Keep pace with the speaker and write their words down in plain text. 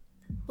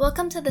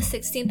Welcome to the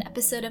 16th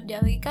episode of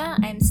Dialika.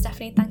 I'm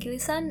Stephanie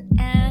Tangkilisan,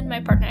 and my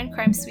partner in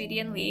crime,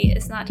 Swedian Lee,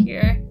 is not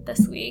here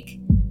this week,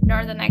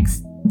 nor the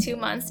next 2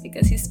 months,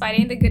 because he's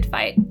fighting the good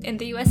fight in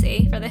the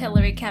USA for the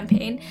Hillary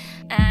campaign.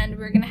 And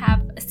we're going to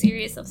have a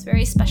series of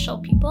very special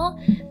people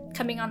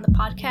coming on the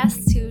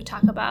podcast to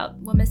talk about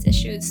women's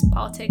issues,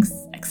 politics,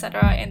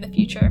 etc. in the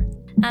future.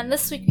 And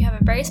this week we have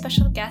a very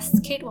special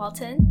guest, Kate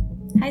Walton.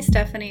 Hi,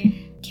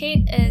 Stephanie.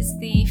 Kate is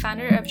the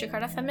founder of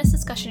Jakarta Feminist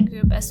Discussion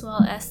Group, as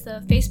well as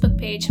the Facebook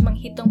page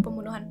Menghitung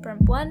Pembunuhan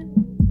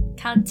Perempuan,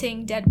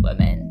 counting dead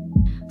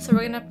women. So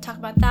we're going to talk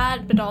about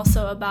that, but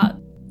also about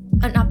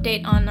an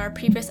update on our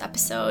previous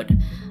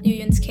episode,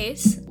 Yuyun's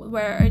case,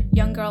 where a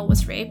young girl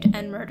was raped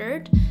and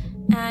murdered.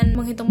 And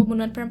Menghitung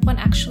Pembunuhan Perempuan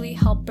actually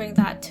helped bring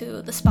that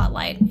to the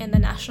spotlight in the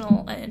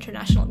national and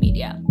international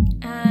media.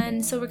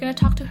 And so we're going to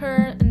talk to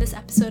her in this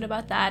episode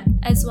about that,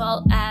 as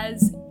well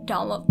as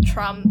Donald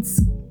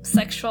Trump's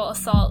sexual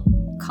assault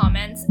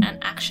comments and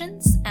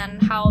actions,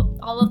 and how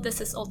all of this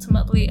is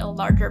ultimately a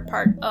larger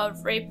part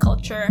of rape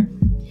culture.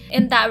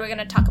 In that, we're going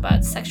to talk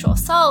about sexual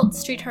assault,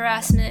 street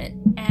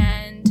harassment,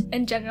 and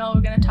in general,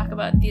 we're going to talk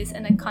about these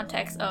in the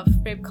context of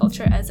rape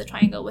culture as a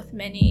triangle with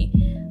many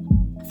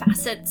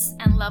facets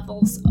and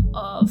levels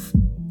of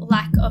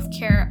lack of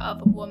care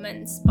of a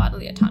woman's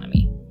bodily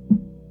autonomy.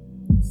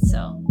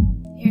 So,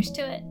 here's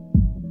to it.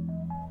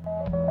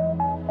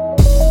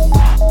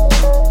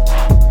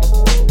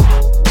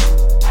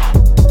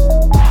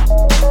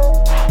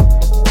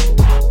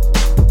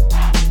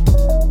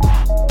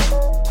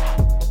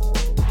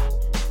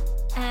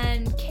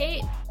 And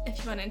Kate,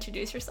 if you want to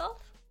introduce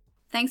yourself.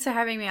 Thanks for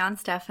having me on,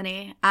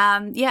 Stephanie.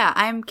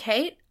 I'm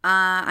Kate.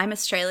 I'm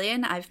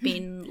Australian. I've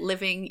been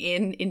living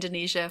in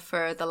Indonesia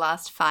for the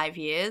last 5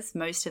 years,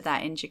 most of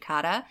that in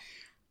Jakarta.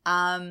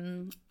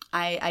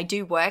 I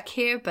do work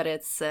here, but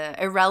it's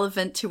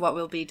irrelevant to what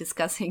we'll be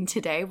discussing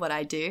today, what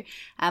I do.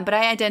 But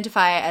I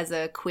identify as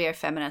a queer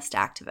feminist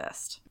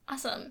activist.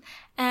 Awesome.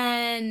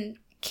 And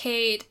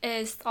Kate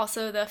is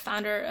also the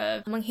founder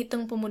of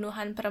Menghitung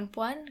Pembunuhan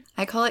Perempuan.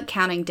 I call it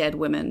counting dead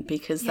women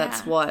because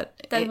that's what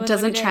it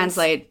doesn't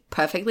translate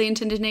perfectly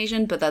into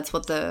Indonesian, but that's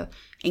what the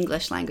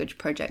English language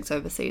projects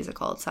overseas are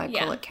called. So I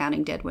call it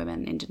counting dead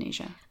women in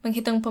Indonesia.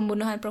 Menghitung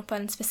Pembunuhan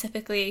Perempuan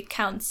specifically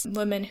counts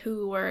women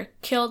who were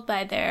killed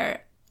by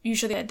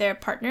usually their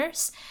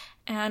partners,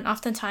 and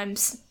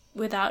oftentimes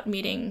without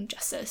meeting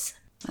justice.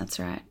 That's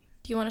right.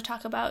 Do you want to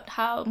talk about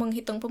how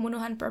Menghitung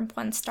Pembunuhan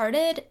Perempuan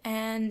started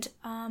and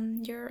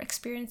your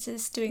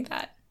experiences doing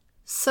that?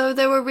 So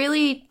there were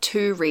really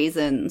two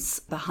reasons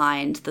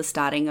behind the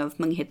starting of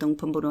Menghitung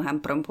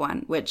Pembunuhan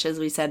Perempuan, which, as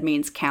we said,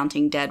 means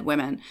counting dead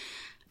women.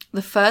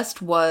 The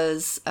first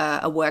was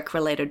a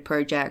work-related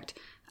project.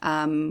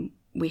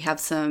 We have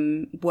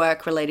some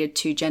work related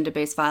to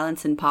gender-based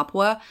violence in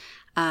Papua,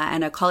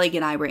 and a colleague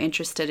and I were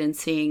interested in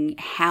seeing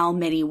how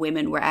many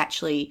women were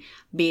actually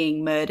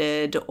being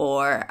murdered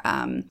or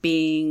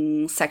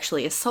being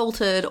sexually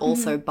assaulted,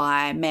 also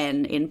by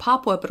men in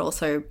Papua, but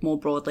also more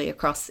broadly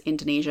across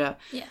Indonesia.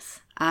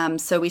 Yes.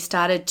 So we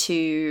started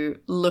to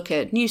look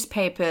at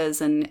newspapers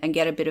and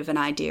get a bit of an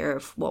idea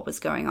of what was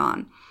going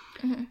on.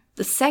 Mm-hmm.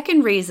 The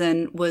second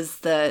reason was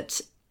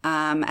that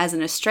as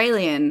an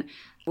Australian,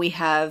 we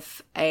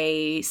have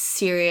a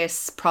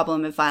serious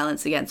problem of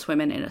violence against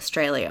women in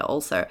Australia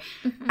also.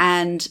 Mm-hmm.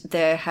 And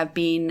there have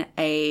been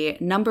a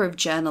number of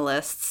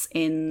journalists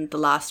in the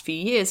last few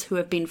years who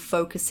have been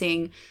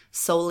focusing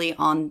solely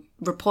on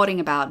reporting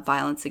about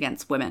violence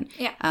against women.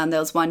 Yeah. There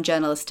was one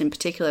journalist in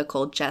particular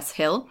called Jess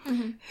Hill,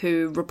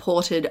 who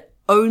reported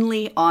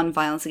only on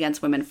violence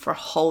against women for a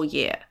whole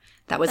year.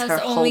 That was her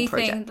whole project. That's the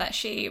only thing that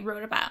she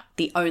wrote about.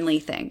 The only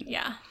thing.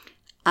 Yeah.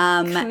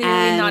 Clearly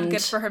not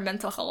good for her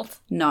mental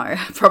health. No,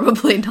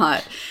 probably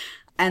not.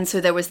 And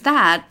so there was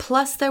that,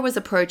 plus there was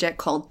a project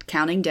called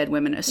Counting Dead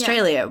Women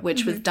Australia,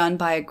 which was done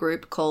by a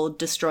group called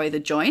Destroy the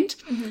Joint,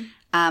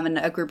 and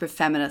a group of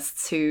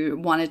feminists who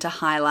wanted to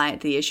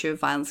highlight the issue of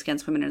violence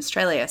against women in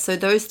Australia. So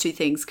those two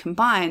things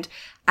combined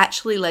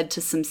actually led to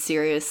some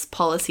serious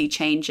policy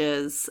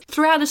changes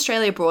throughout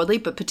Australia broadly,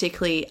 but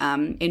particularly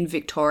in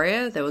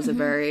Victoria. There was a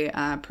very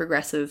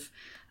progressive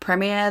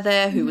premier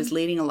there who was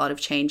leading a lot of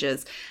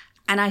changes.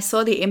 And I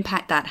saw the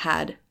impact that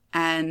had,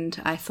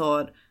 and I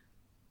thought,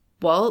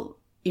 well,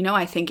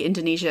 I think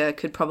Indonesia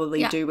could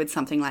probably do with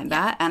something like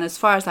that. And as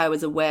far as I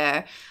was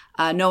aware,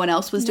 no one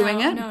else was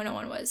doing it. No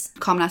one was.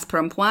 Komnas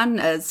Perempuan,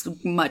 as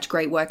much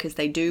great work as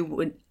they do,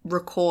 would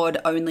record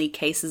only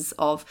cases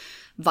of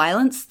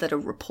violence that are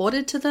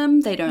reported to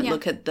them. They don't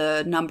look at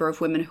the number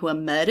of women who are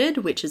murdered,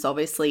 which is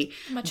obviously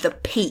the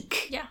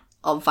peak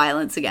of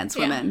violence against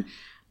women.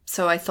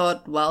 So I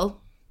thought, well,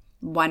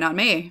 why not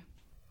me?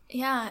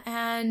 Yeah,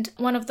 and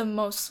one of the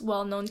most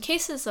well-known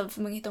cases of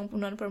Menghitung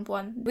Pembunuhan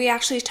Perempuan, we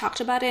actually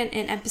talked about it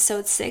in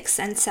episode 6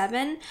 and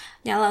 7,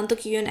 Nyala untuk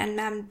Yuyun and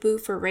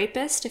Mambu for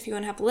Rapist, if you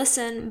want to have a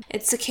listen.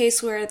 It's a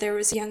case where there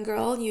was a young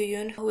girl,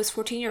 Yuyun, who was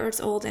 14 years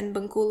old in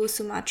Bengkulu,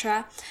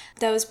 Sumatra,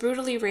 that was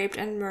brutally raped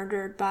and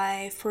murdered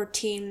by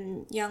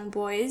 14 young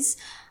boys.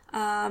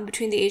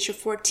 between the age of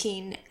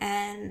 14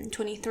 and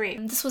 23.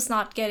 This was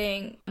not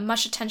getting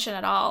much attention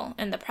at all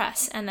in the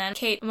press. And then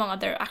Kate, among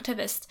other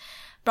activists,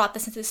 brought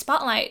this into the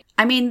spotlight.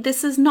 I mean,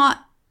 this is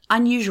not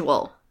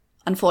unusual.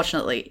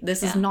 Unfortunately,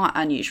 this is not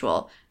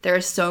unusual. There are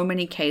so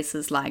many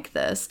cases like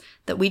this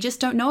that we just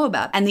don't know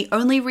about. And the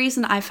only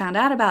reason I found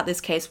out about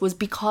this case was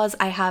because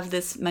I have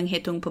this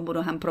Menghitung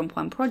Pembunuhan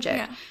Perempuan project.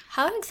 Yeah.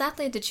 How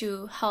exactly did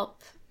you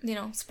help,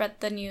 spread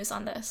the news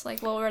on this?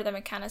 Like, what were the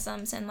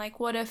mechanisms? And, like,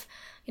 what if,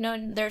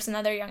 there's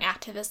another young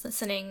activist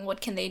listening?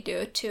 What can they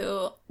do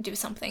to do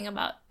something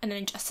about an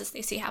injustice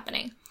they see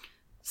happening?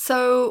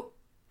 So,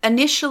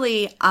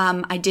 initially,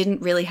 I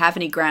didn't really have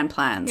any grand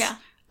plans. Yeah.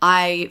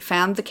 I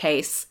found the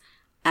case.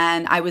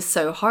 And I was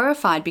so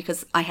horrified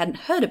because I hadn't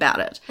heard about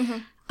it.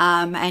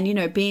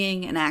 And,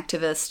 being an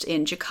activist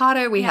in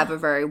Jakarta, we have a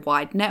very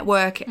wide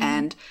network.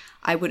 And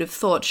I would have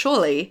thought,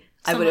 surely,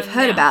 I would have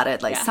heard about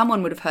it. Like,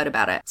 someone would have heard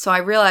about it. So I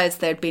realized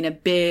there'd been a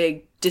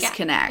big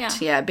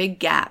disconnect. A big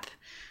gap.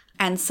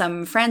 And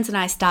some friends and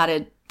I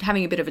started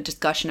having a bit of a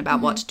discussion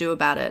about what to do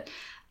about it.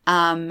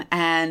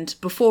 And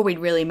before we'd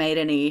really made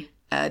any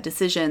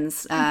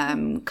decisions,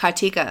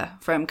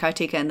 Kartika from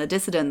Kartika and the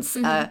Dissidents,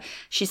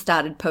 she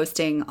started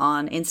posting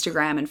on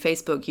Instagram and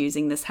Facebook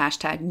using this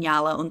hashtag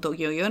Nyala untuk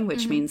Yuyun,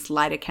 which means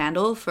light a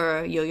candle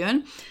for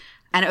Yuyun.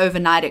 And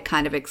overnight it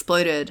kind of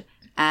exploded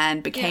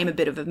and became a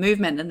bit of a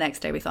movement. The next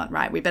day we thought,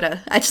 right, we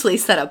better actually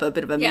set up a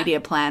bit of a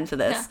media plan for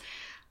this.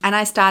 And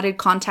I started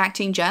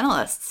contacting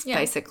journalists,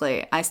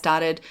 basically. I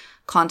started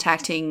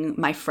contacting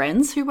my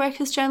friends who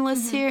work as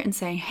journalists here and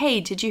saying, hey,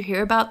 did you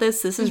hear about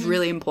this? This is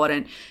really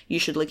important. You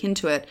should look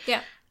into it.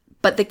 Yeah.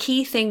 But the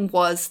key thing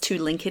was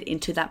to link it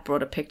into that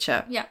broader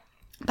picture. Yeah.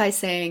 By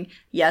saying,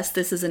 yes,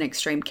 this is an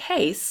extreme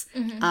case,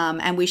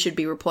 and we should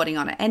be reporting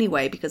on it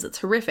anyway because it's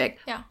horrific.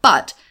 Yeah.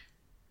 But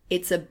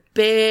it's a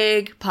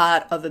big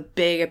part of a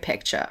bigger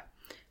picture.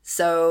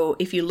 So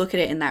if you look at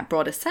it in that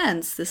broader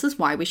sense, this is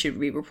why we should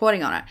be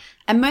reporting on it.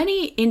 And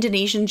many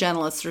Indonesian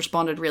journalists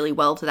responded really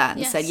well to that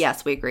and said,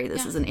 yes, we agree,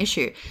 this is an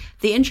issue.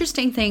 The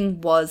interesting thing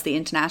was the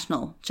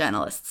international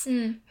journalists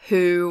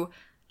who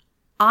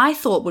I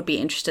thought would be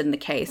interested in the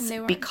case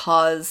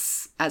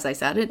because, as I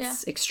said,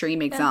 it's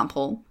extreme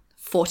example.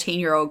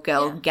 14-year-old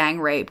girl gang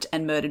raped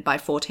and murdered by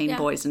 14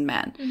 boys and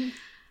men.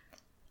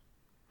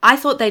 I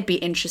thought they'd be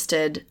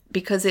interested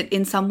because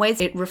in some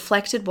ways it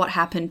reflected what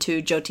happened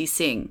to Jyoti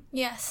Singh.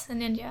 Yes,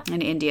 in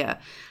India.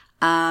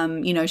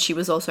 She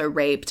was also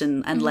raped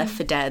and left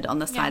for dead on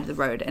the side of the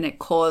road. And it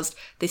caused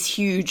this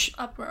huge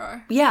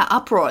uproar. Yeah,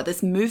 uproar,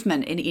 this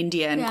movement in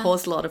India and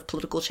caused a lot of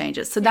political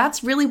changes. So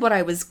that's really what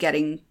I was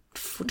getting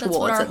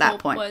towards at that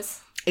point.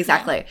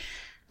 Exactly.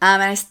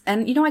 Yeah.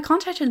 I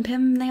contacted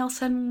them and they all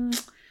said,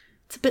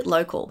 it's a bit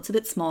local. It's a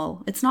bit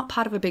small. It's not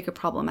part of a bigger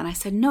problem. And I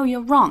said, no, you're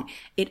wrong.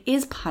 It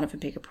is part of a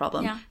bigger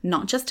problem. Yeah.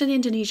 Not just in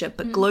Indonesia,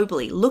 but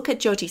globally. Look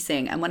at Jyoti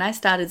Singh. And when I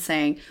started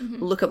saying,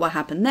 look at what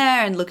happened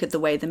there and look at the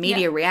way the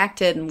media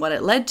reacted and what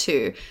it led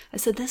to, I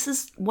said, this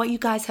is what you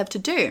guys have to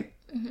do.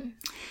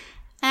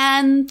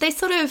 And they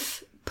sort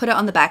of put it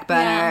on the back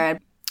burner.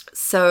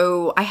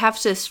 So I have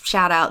to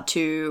shout out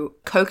to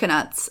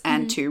Coconuts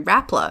and to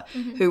Rappler,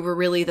 who were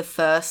really the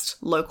first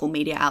local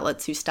media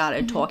outlets who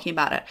started talking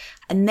about it.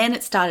 And then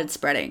it started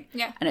spreading.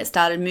 Yeah. And it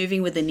started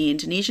moving within the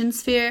Indonesian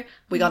sphere.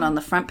 We got on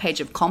the front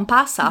page of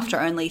Kompas after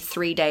only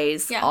 3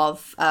 days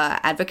of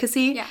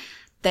advocacy. Yeah.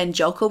 Then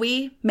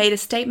Jokowi made a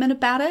statement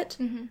about it,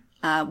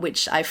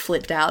 which I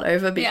flipped out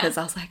over because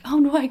I was like, oh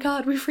my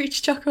God, we've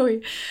reached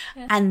Jokowi.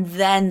 Yeah. And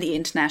then the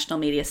international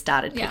media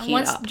started picking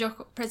it up. Once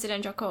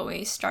President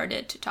Jokowi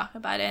started to talk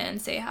about it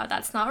and say how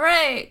that's not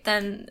right,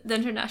 then the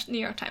New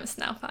York Times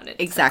now found it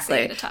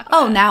exactly to talk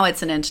about now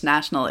it's an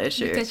international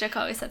issue. Because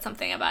Jokowi said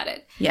something about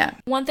it. Yeah.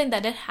 One thing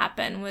that did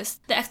happen was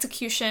the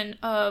execution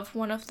of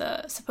one of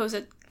the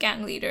supposed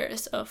gang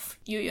leaders of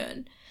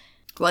Yuyun.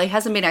 Well, he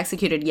hasn't been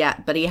executed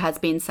yet, but he has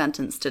been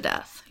sentenced to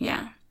death.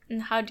 Yeah.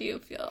 And how do you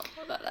feel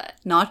about that?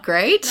 Not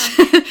great.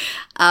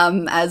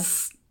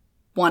 As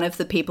one of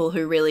the people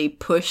who really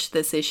pushed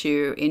this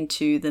issue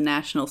into the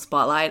national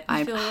spotlight,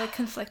 I feel like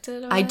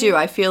conflicted about I do.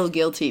 I feel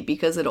guilty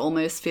because it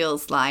almost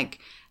feels like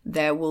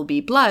there will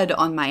be blood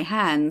on my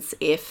hands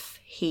if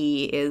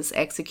he is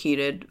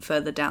executed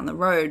further down the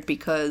road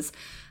because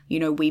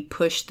we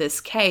pushed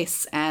this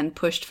case and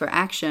pushed for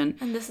action.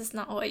 And this is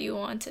not what you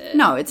wanted.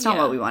 No, it's not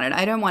what we wanted.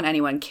 I don't want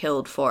anyone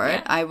killed for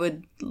it. I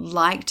would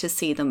like to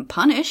see them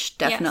punished,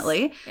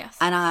 definitely. Yes.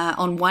 And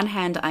on one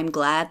hand, I'm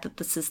glad that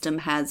the system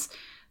has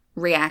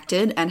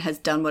reacted and has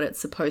done what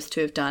it's supposed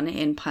to have done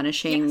in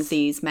punishing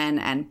these men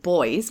and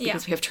boys,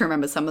 because we have to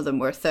remember some of them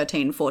were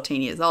 13,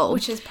 14 years old.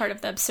 Which is part of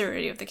the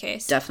absurdity of the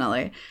case.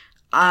 Definitely.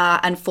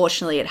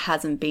 Unfortunately, it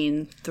hasn't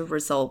been the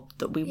result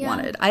that we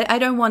wanted. I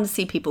don't want to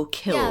see people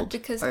killed. Yeah,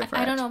 because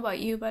I don't know about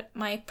you, but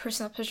my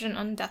personal position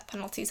on death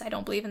penalties, I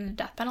don't believe in the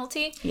death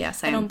penalty.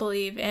 Yes, I don't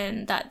believe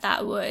in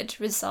that would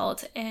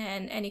result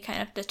in any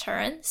kind of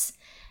deterrence.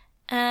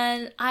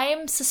 And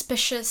I'm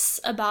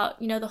suspicious about,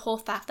 the whole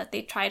fact that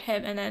they tried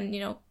him and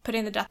then,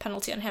 putting the death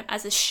penalty on him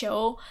as a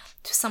show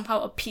to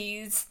somehow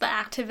appease the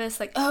activists,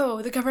 like,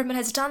 oh, the government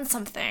has done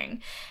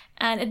something.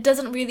 And it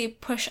doesn't really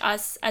push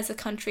us as a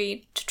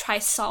country to try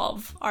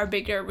solve our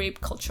bigger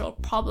rape cultural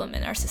problem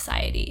in our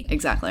society.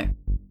 Exactly.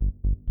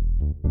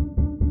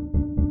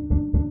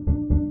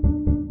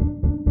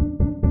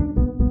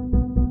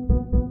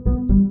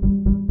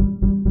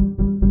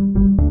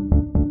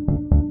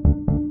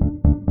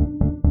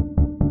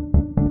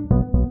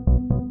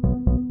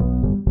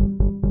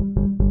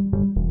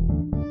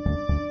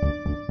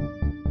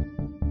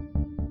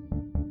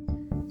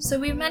 So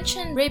we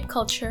mentioned rape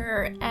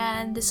culture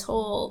and this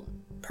whole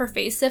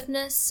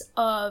pervasiveness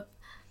of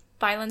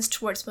violence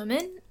towards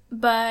women,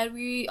 but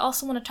we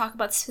also want to talk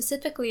about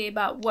specifically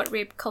about what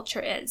rape culture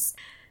is.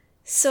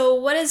 So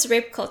what is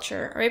rape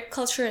culture? Rape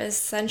culture is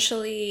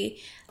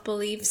essentially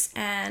beliefs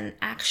and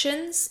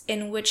actions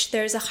in which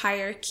there's a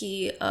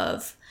hierarchy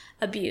of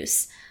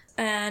abuse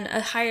and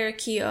a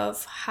hierarchy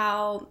of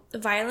how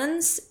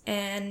violence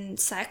and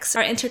sex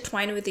are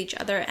intertwined with each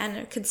other and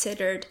are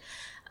considered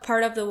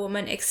part of the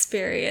woman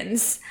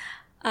experience.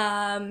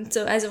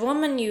 So as a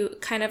woman, you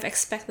kind of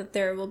expect that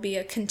there will be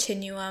a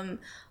continuum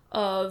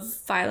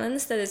of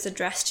violence that is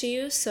addressed to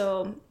you.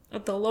 So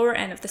at the lower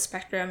end of the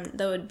spectrum,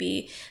 that would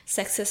be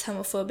sexist,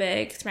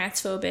 homophobic,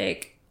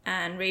 transphobic,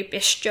 and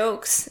rape-ish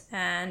jokes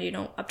and,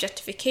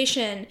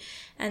 objectification.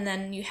 And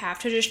then you have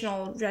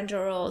traditional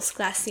gender roles,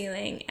 glass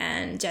ceiling,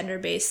 and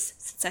gender-based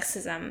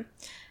sexism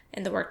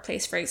in the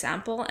workplace, for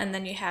example. And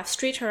then you have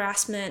street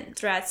harassment,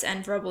 threats,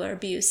 and verbal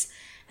abuse.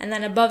 And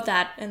then above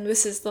that, and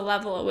this is the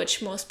level at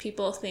which most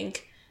people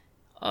think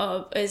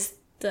of is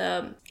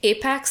the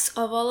apex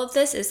of all of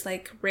this, is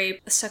like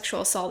rape,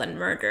 sexual assault, and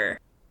murder.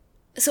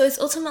 So it's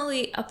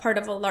ultimately a part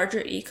of a larger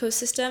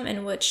ecosystem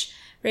in which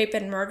rape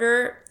and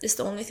murder is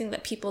the only thing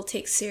that people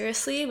take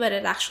seriously, but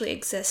it actually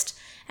exists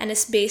and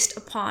is based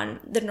upon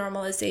the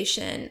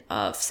normalization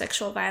of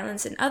sexual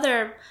violence in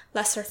other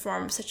lesser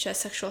forms such as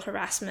sexual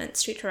harassment,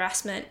 street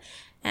harassment,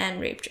 and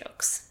rape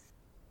jokes.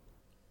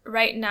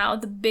 Right now,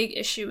 the big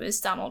issue is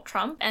Donald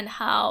Trump and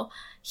how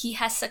he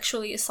has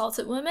sexually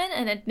assaulted women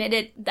and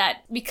admitted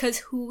that because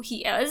who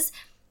he is,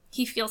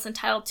 he feels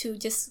entitled to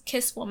just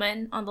kiss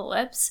women on the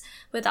lips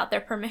without their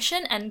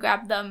permission and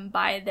grab them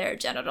by their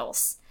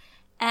genitals.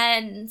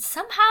 And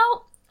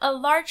somehow, a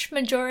large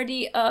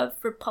majority of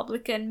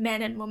Republican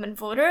men and women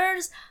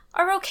voters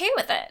are okay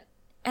with it.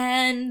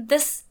 And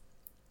this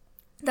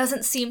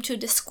doesn't seem to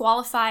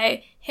disqualify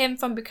him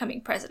from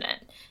becoming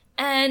president.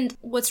 And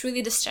what's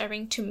really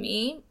disturbing to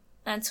me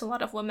and to a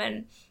lot of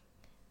women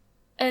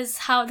is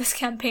how this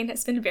campaign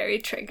has been very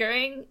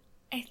triggering.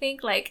 I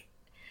think,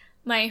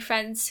 my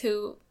friends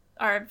who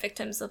are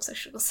victims of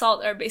sexual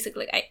assault are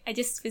basically, I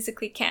just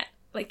physically can't,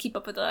 keep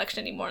up with the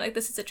election anymore.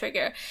 This is a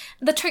trigger.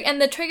 The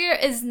trigger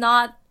is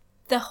not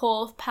the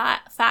whole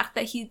fact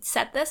that he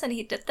said this and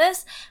he did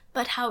this,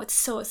 but how it's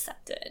so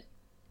accepted.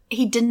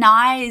 He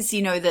denies,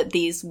 that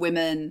these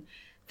women,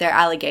 their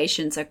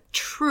allegations are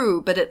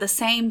true, but at the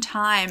same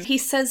time, he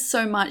says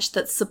so much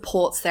that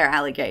supports their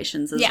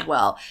allegations as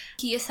well.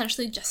 He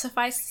essentially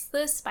justifies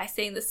this by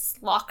saying this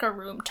is locker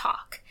room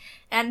talk.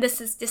 And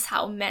this is just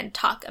how men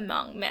talk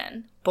among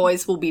men.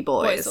 Boys will be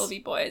boys. Boys will be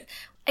boys.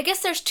 I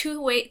guess there's two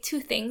ways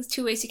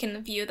you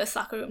can view this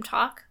locker room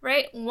talk,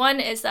 right? One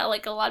is that,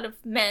 a lot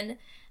of men,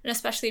 and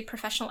especially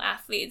professional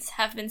athletes,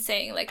 have been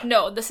saying,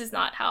 no, this is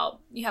not how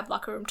you have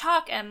locker room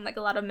talk. And,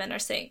 a lot of men are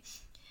saying,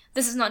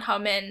 this is not how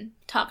men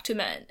talk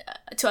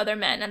to other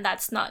men, and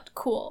that's not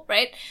cool,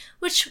 right?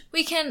 Which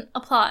we can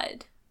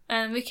applaud,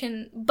 and we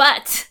can,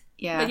 but...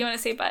 Yeah. But you want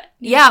to say but?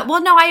 Yeah,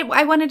 well, no,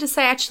 I wanted to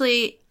say,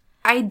 actually,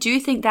 I do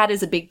think that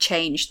is a big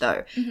change,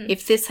 though. Mm-hmm.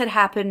 If this had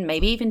happened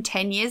maybe even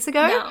 10 years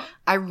ago,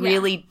 I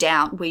really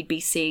doubt we'd be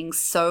seeing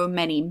so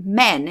many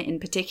men, in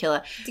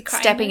particular,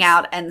 stepping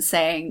out and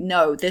saying,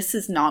 no, this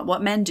is not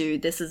what men do.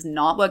 This is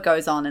not what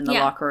goes on in the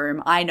locker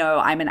room. I know,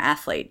 I'm an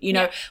athlete.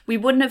 We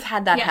wouldn't have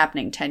had that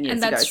happening 10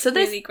 years ago. So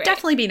really there's great.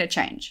 Definitely been a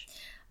change.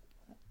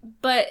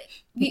 But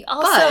we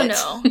also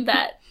know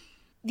that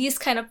these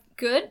kind of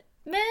good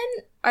men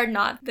are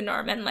not the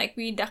norm, and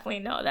we definitely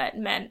know that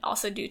men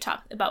also do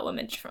talk about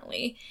women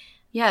differently.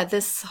 Yeah,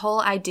 this whole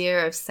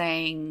idea of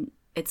saying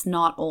it's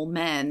not all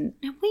men.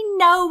 We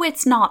know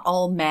it's not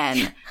all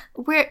men.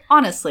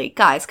 Honestly,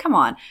 guys, come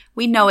on.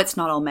 We know it's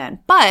not all men.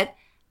 But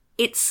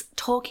it's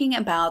talking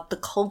about the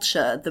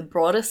culture, the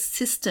broader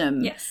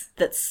system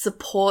that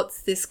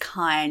supports this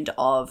kind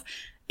of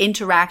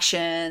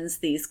interactions,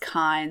 these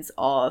kinds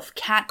of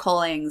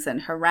catcallings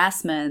and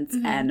harassments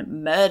and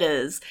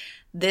murders.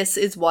 This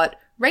is what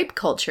rape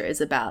culture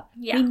is about.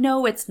 Yeah. We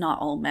know it's not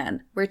all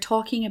men. We're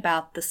talking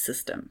about the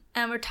system.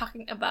 And we're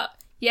talking about,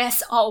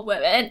 yes, all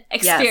women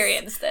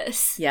experience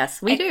this.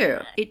 Yes, we do.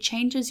 It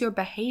changes your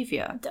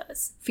behavior. It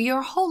does. For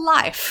your whole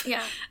life.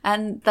 Yeah.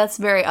 And that's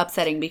very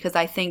upsetting because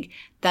I think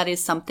that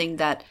is something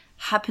that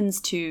happens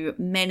to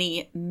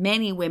many,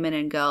 many women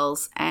and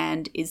girls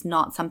and is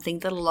not something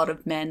that a lot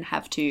of men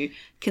have to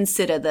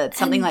consider, that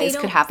something like this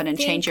could happen and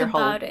change your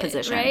whole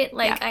position. Right?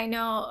 Like, I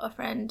know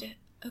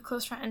a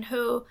close friend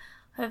who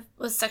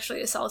was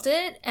sexually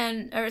assaulted,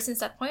 and ever since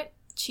that point,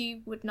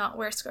 she would not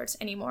wear skirts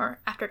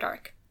anymore after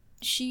dark.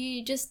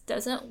 She just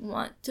doesn't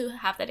want to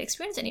have that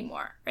experience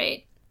anymore,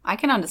 right? I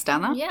can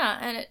understand that. Yeah,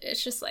 and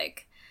it's just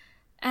like,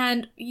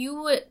 and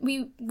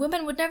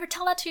women would never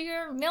tell that to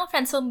your male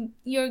friends, so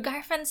your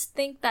guy friends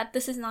think that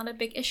this is not a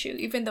big issue,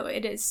 even though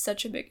it is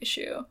such a big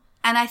issue.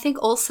 And I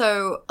think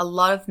also a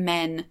lot of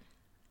men,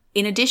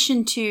 in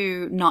addition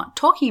to not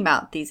talking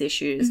about these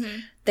issues,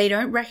 they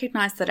don't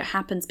recognize that it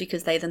happens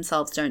because they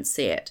themselves don't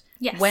see it.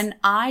 Yes. When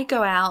I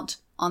go out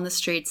on the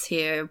streets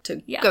here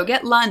to go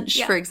get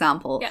lunch, for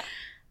example,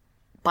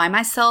 by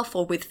myself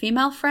or with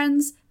female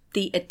friends,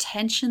 the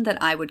attention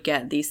that I would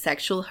get, the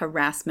sexual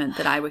harassment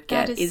that I would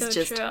get is so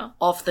just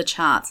off the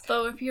charts.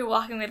 But if you're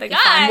walking with a guy...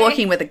 If I'm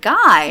walking with a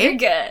guy... You're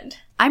good.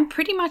 I'm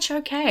pretty much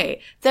okay.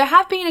 There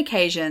have been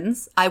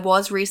occasions. I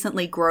was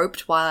recently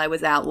groped while I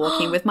was out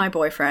walking with my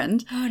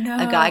boyfriend. Oh, no.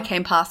 A guy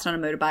came past on a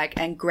motorbike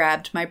and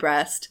grabbed my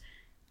breast.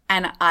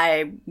 And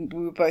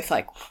we were both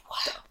like,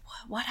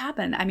 what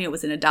happened? I mean, it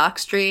was in a dark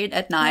street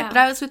at night, but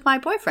I was with my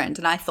boyfriend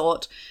and I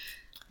thought...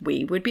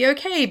 we would be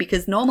okay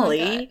because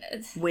normally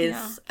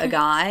with a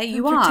guy,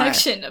 you are.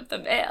 Protection of the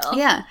male.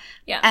 Yeah.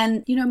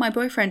 And, my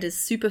boyfriend is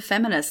super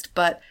feminist,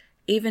 but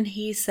even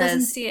he says...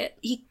 doesn't see it.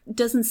 He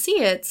doesn't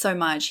see it so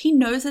much. He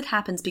knows it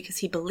happens because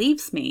he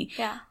believes me.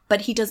 Yeah.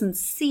 But he doesn't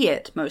see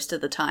it most of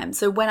the time.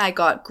 So when I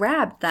got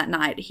grabbed that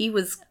night, he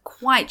was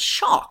quite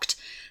shocked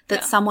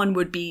that someone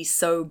would be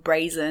so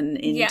brazen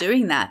in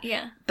doing that.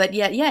 Yeah. But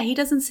yet, he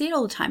doesn't see it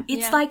all the time.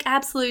 It's like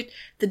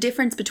the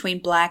difference between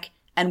black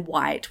and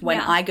white when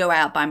I go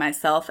out by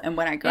myself and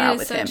when I go out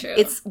with him. True.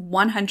 It's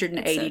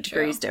 180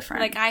 degrees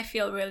different. Like, I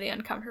feel really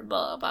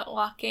uncomfortable about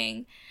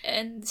walking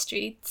in the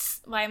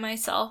streets by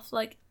myself.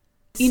 Like,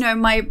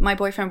 my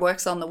boyfriend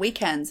works on the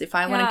weekends. If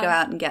I want to go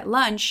out and get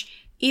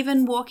lunch,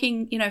 even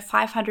walking,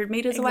 500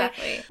 meters away,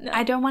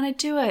 I don't want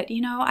to do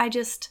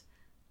it.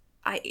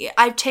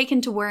 I've taken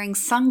to wearing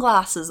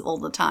sunglasses all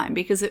the time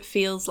because it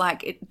feels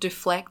like it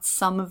deflects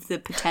some of the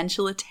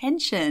potential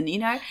attention,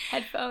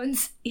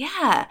 Headphones.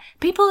 Yeah.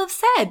 People have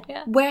said,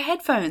 wear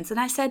headphones. And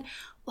I said,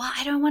 well,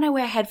 I don't want to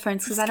wear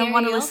headphones because I don't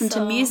want to listen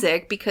to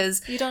music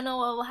because... you don't know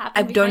what will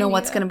happen. I don't know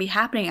what's going to be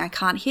happening. I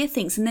can't hear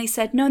things. And they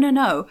said,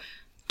 no.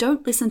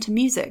 Don't listen to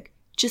music.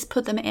 Just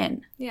put them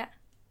in. Yeah.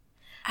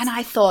 And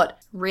I thought,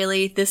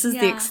 really? This is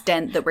the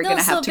extent that we're going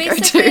to have to go to? So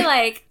basically,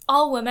 like,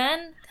 all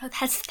women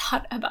has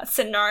thought about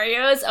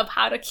scenarios of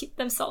how to keep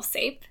themselves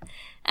safe.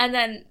 And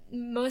then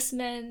most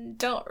men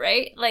don't,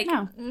 right? Like,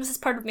 this is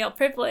part of male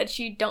privilege.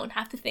 You don't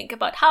have to think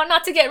about how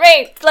not to get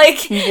raped.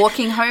 Like,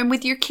 walking home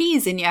with your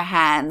keys in your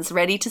hands,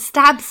 ready to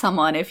stab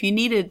someone if you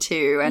needed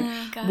to.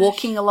 And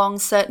walking along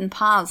certain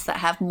paths that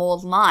have more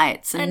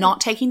lights and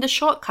not taking the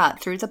shortcut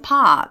through the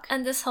park.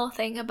 And this whole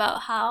thing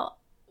about how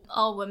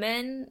all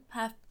women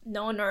have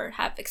known or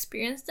have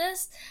experienced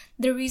this,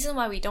 the reason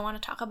why we don't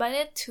want to talk about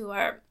it to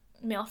our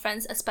male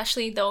friends,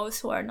 especially those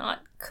who are not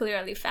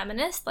clearly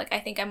feminist, like, I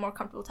think I'm more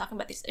comfortable talking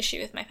about this issue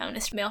with my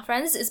feminist male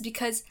friends, is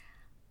because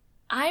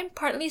I'm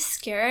partly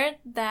scared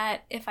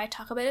that if I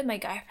talk about it, my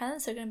guy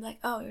friends are gonna be like,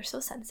 oh, you're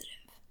so sensitive.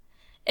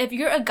 If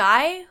you're a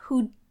guy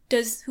who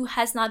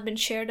has not been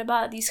shared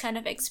about these kind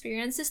of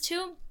experiences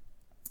to,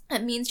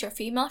 it means your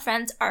female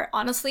friends are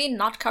honestly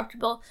not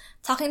comfortable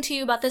talking to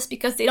you about this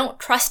because they don't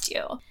trust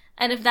you.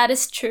 And if that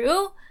is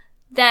true,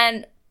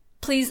 then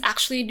please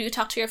actually do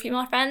talk to your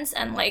female friends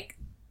and, like,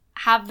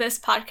 have this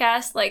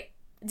podcast, like,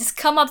 just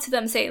come up to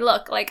them and say,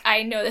 look, like,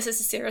 I know this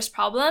is a serious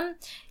problem.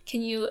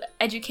 Can you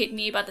educate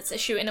me about this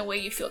issue in a way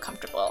you feel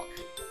comfortable?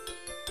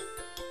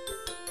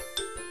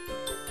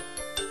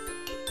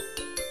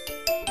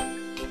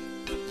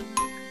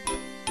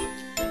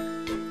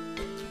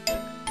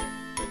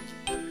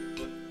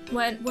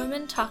 When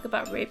women talk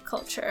about rape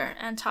culture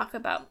and talk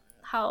about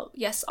how,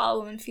 yes, all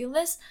women feel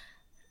this,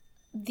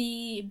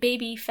 the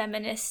baby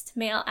feminist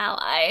male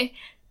ally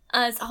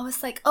is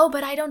always like, oh,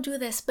 but I don't do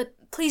this, but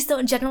please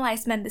don't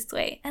generalize men this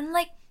way. And,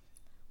 like,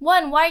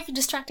 one, why are you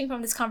distracting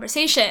from this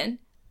conversation?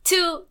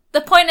 Two,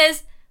 the point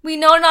is, we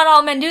know not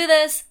all men do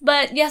this,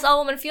 but yes, all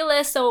women feel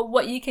this, so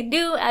what you can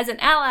do as an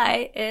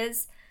ally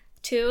is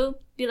to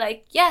be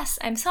like, yes,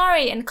 I'm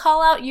sorry, and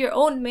call out your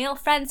own male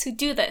friends who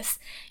do this.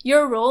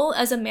 Your role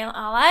as a male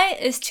ally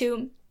is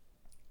to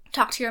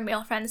talk to your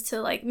male friends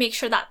to, like, make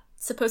sure that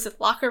supposed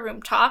locker room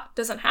talk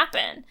doesn't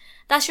happen.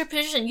 That's your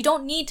position. You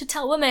don't need to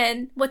tell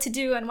women what to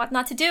do and what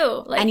not to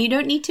do. Like, and you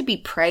don't need to be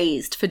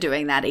praised for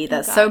doing that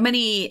either. So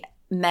many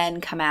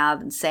men come out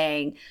and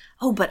saying,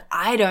 oh, but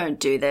I don't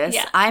do this.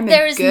 Yeah. I'm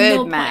a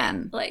good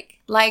man.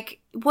 Like,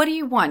 what do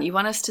you want? You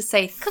want us to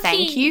say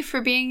thank you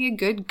for being a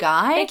good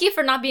guy? Thank you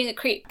for not being a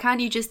creep. Can't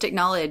you just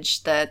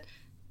acknowledge that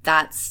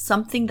that's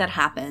something that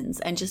happens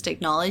and just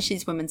acknowledge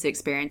these women's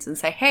experience and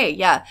say, hey,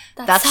 yeah,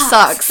 that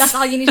sucks. That's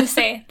all you need to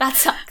say. That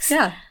sucks.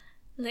 Yeah.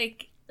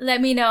 Like, let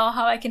me know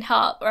how I can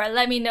help, or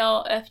let me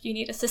know if you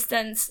need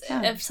assistance,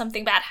 if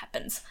something bad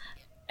happens.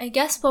 I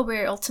guess what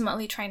we're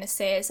ultimately trying to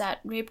say is that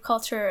rape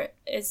culture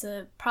is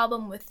a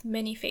problem with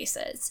many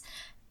faces.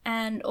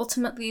 And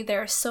ultimately,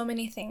 there are so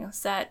many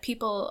things that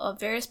people of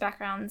various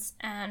backgrounds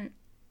and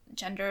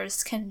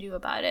genders can do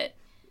about it.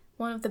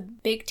 One of the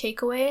big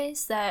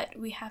takeaways that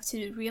we have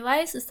to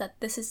realize is that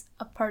this is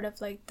a part of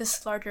like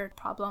this larger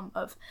problem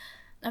of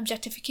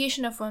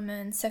objectification of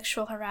women,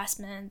 sexual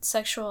harassment,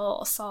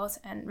 sexual assault,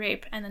 and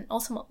rape, and then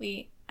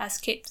ultimately, as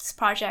Kate's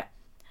project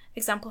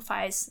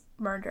exemplifies,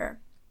 murder.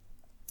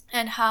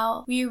 And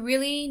how we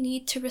really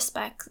need to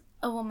respect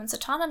a woman's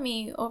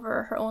autonomy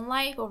over her own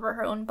life, over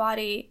her own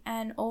body,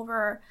 and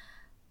over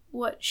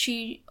what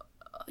she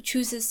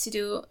chooses to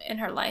do in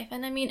her life.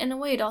 And I mean, in a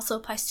way, it also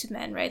applies to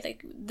men, right?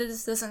 Like,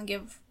 this doesn't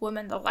give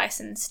women the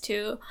license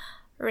to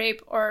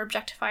rape or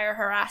objectify or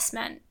harass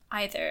men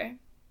either.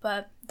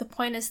 But the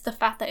point is the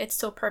fact that it's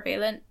so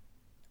prevalent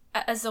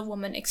as a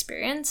woman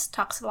experience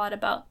talks a lot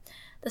about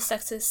the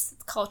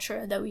sexist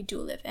culture that we do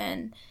live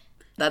in.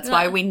 That's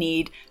why we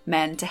need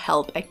men to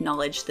help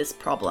acknowledge this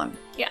problem.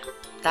 Yeah.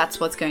 That's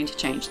what's going to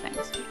change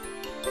things.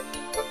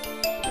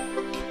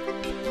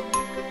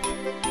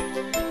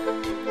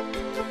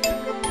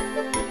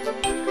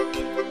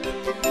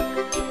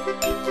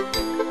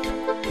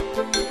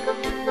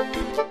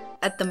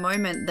 At the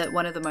moment, that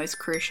one of the most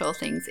crucial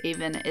things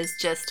even is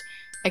just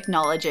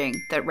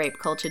acknowledging that rape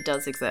culture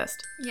does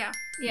exist. Yeah.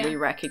 We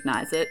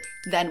recognize it,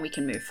 then we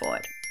can move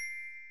forward.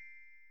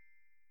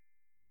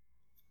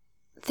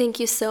 Thank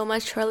you so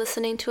much for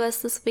listening to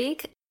us this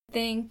week.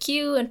 Thank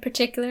you in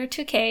particular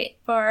to Kate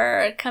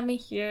for coming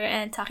here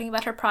and talking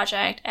about her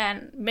project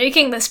and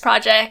making this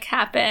project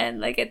happen.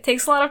 Like, it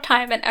takes a lot of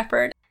time and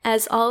effort.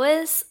 As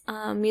always,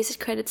 music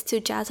credits to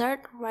Jazzart,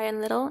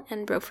 Ryan Little,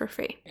 and Broke for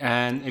Free.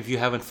 And if you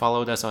haven't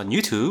followed us on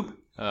YouTube,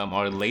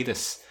 our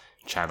latest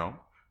channel,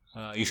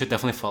 you should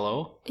definitely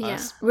follow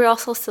us. We're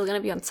also still going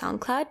to be on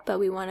SoundCloud, but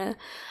we want to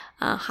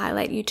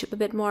highlight YouTube a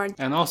bit more.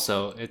 And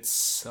also,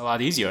 it's a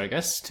lot easier, I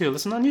guess, to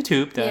listen on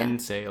YouTube than,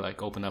 say,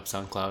 like open up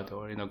SoundCloud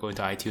or, go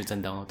into iTunes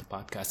and download the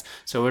podcast.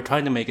 So we're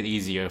trying to make it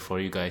easier for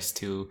you guys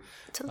to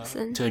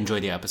listen, to enjoy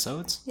the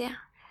episodes. Yeah.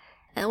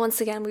 And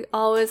once again, we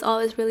always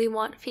really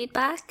want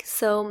feedback.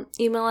 So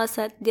email us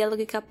at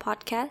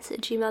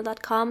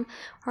dialogicapodcast@gmail.com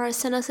or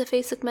send us a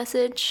Facebook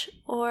message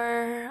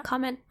or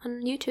comment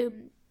on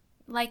YouTube.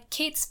 Like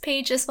Kate's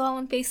page as well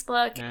on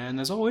Facebook. And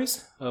as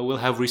always, we'll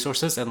have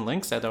resources and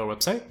links at our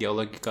website,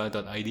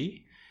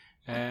 dialogica.id.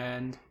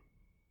 And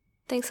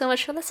thanks so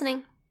much for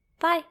listening.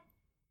 Bye.